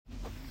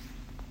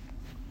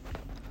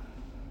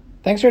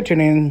Thanks for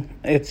tuning in.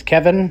 It's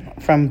Kevin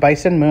from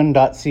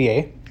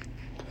bisonmoon.ca.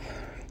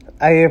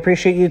 I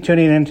appreciate you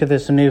tuning into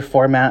this new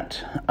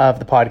format of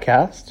the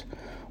podcast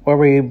where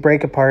we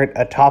break apart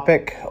a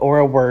topic or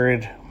a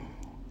word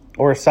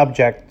or a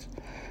subject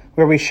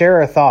where we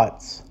share our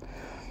thoughts.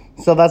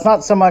 So that's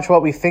not so much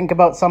what we think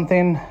about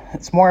something,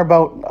 it's more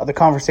about the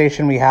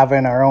conversation we have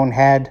in our own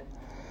head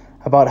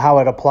about how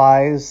it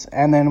applies,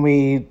 and then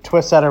we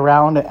twist that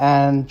around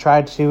and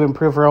try to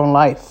improve our own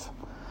life.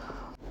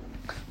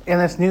 In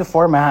this new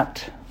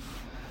format,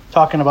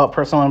 talking about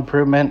personal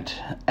improvement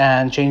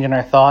and changing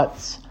our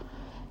thoughts,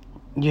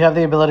 you have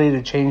the ability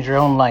to change your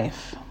own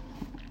life.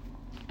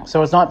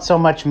 So it's not so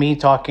much me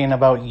talking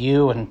about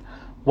you and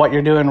what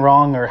you're doing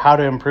wrong or how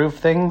to improve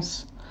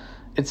things.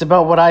 It's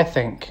about what I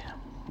think.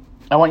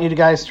 I want you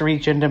guys to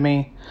reach into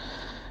me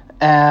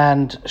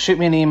and shoot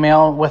me an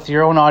email with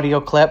your own audio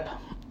clip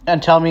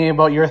and tell me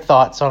about your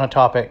thoughts on a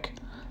topic.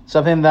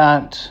 Something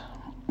that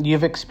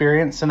you've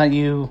experienced and that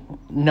you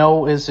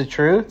know is the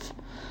truth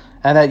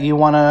and that you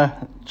want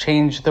to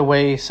change the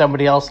way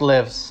somebody else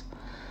lives.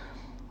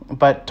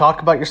 But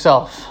talk about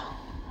yourself.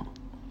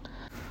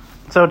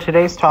 So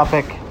today's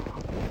topic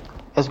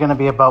is going to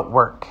be about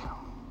work.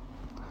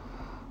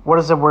 What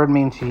does the word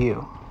mean to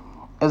you?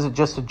 Is it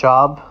just a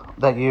job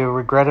that you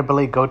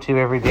regrettably go to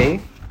every day?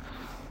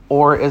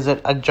 Or is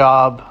it a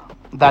job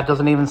that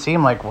doesn't even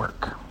seem like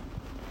work?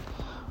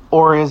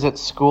 Or is it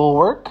school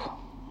work?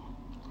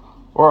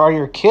 Or are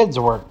your kids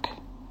work?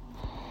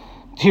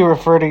 Do you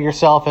refer to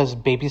yourself as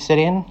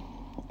babysitting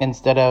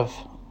instead of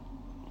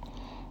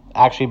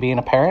actually being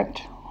a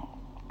parent?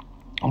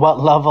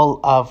 What level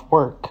of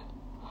work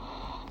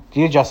do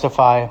you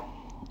justify?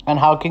 And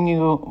how can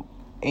you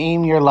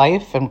aim your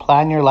life and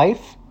plan your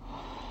life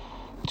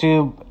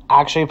to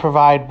actually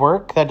provide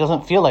work that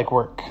doesn't feel like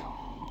work?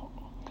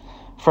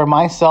 For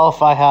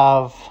myself, I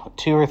have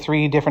 2 or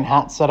 3 different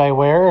hats that I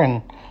wear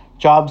and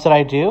jobs that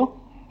I do.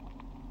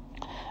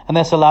 And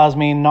this allows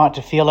me not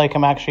to feel like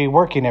I'm actually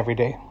working every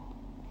day.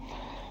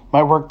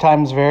 My work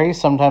times vary.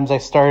 Sometimes I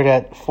start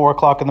at 4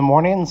 o'clock in the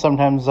morning.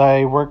 Sometimes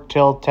I work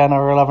till 10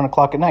 or 11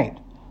 o'clock at night.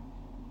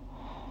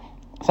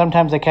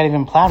 Sometimes I can't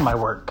even plan my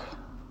work.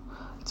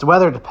 It's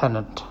weather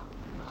dependent.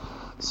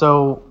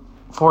 So,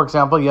 for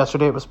example,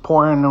 yesterday it was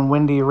pouring and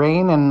windy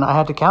rain and I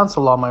had to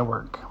cancel all my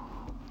work.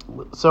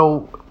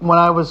 So when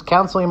I was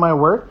canceling my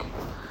work,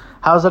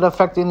 how's it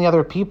affecting the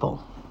other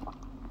people?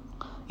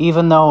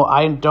 Even though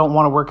I don't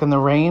want to work in the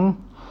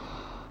rain,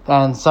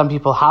 and some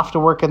people have to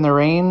work in the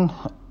rain,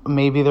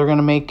 maybe they're going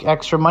to make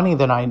extra money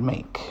than I'd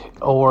make,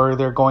 or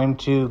they're going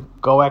to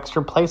go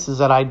extra places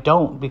that I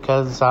don't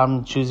because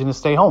I'm choosing to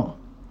stay home.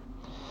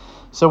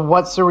 So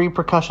what's the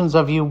repercussions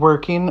of you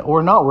working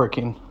or not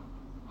working?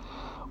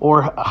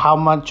 Or how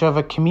much of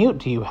a commute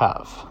do you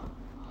have?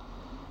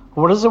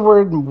 What does the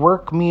word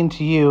work mean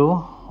to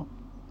you?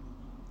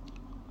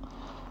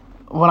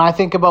 When I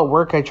think about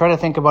work, I try to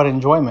think about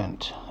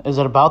enjoyment. Is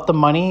it about the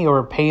money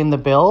or paying the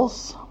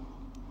bills?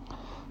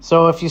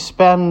 So if you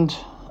spend,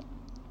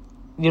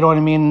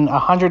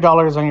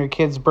 $100 on your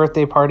kid's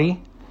birthday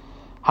party,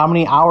 how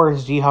many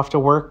hours do you have to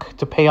work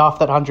to pay off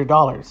that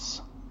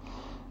 $100?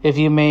 If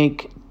you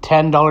make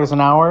 $10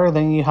 an hour,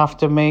 then you have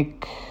to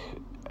make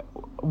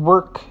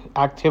work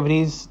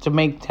activities to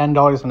make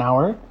 $10 an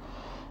hour.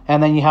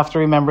 And then you have to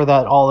remember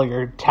that all of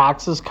your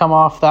taxes come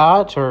off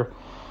that, or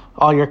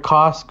all your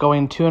costs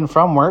going to and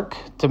from work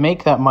to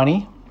make that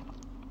money.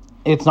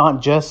 It's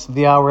not just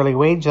the hourly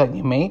wage that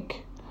you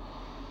make.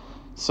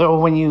 So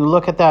when you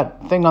look at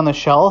that thing on the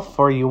shelf,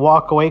 or you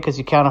walk away because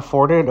you can't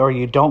afford it, or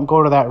you don't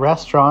go to that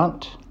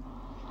restaurant,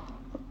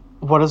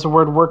 what does the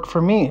word work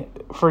for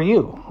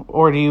you?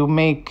 Or do you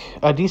make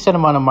a decent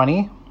amount of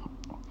money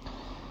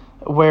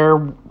where,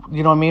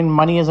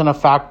 money isn't a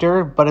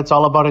factor, but it's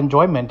all about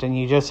enjoyment and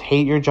you just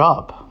hate your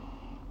job?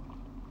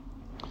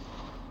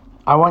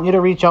 I want you to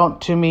reach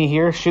out to me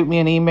here. Shoot me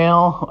an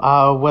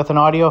email with an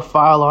audio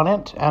file on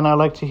it, and I'd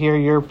like to hear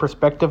your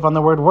perspective on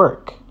the word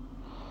work.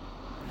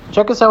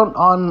 Check us out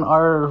on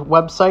our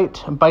website,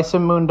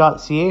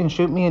 bisonmoon.ca, and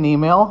shoot me an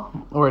email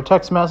or a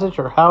text message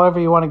or however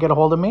you want to get a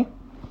hold of me.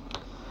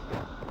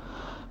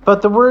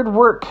 But the word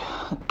work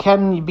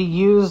can be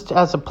used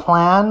as a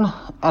plan,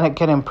 and it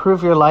can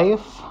improve your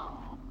life,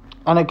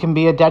 and it can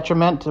be a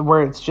detriment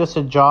where it's just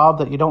a job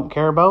that you don't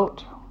care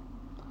about.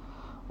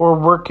 Or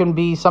work can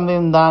be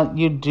something that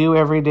you do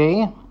every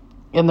day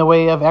in the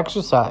way of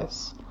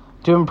exercise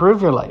to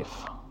improve your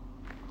life.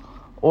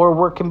 Or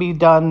work can be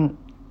done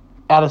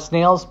at a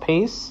snail's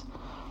pace,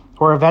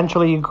 where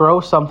eventually you grow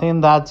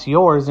something that's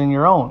yours and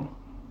your own.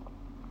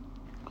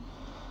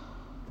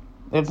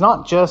 It's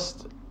not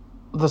just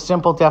the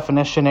simple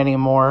definition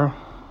anymore.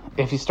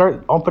 If you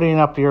start opening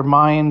up your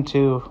mind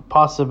to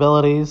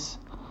possibilities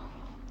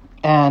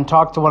and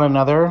talk to one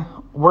another,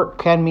 work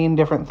can mean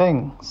different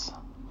things.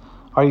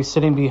 Are you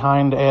sitting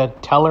behind a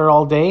teller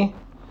all day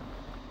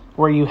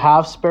where you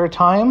have spare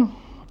time?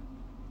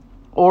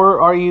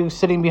 Or are you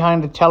sitting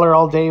behind a teller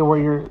all day where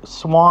you're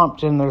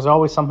swamped and there's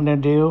always something to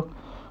do?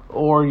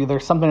 Or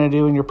there's something to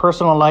do in your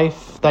personal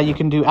life that you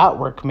can do at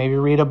work, maybe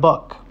read a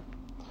book.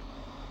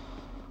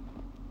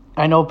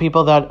 I know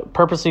people that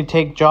purposely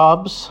take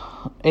jobs,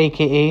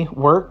 aka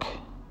work,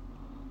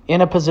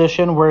 in a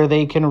position where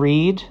they can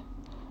read.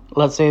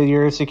 Let's say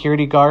you're a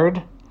security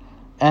guard,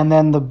 and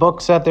then the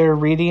books that they're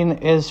reading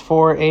is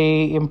for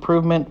a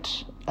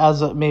improvement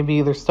as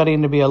maybe they're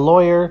studying to be a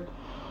lawyer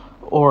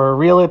or a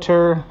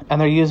realtor, and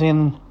they're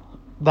using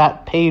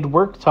that paid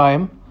work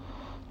time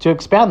to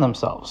expand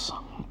themselves.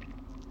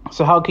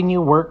 So how can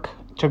you work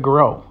to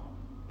grow?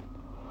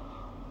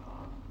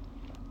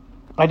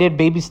 I did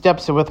baby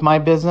steps with my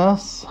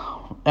business,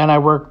 and I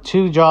worked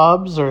 2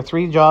 jobs or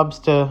 3 jobs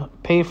to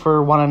pay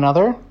for one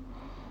another.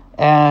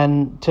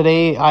 And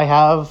today I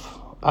have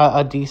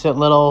a decent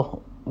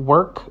little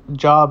work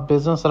job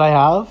business that I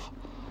have,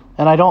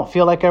 and I don't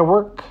feel like I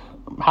work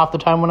half the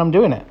time when I'm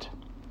doing it.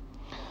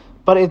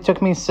 But it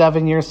took me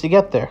 7 years to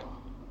get there.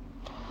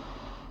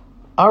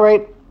 All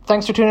right.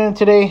 Thanks for tuning in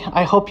today.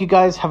 I hope you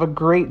guys have a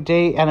great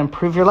day and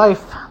improve your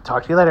life.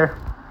 Talk to you later.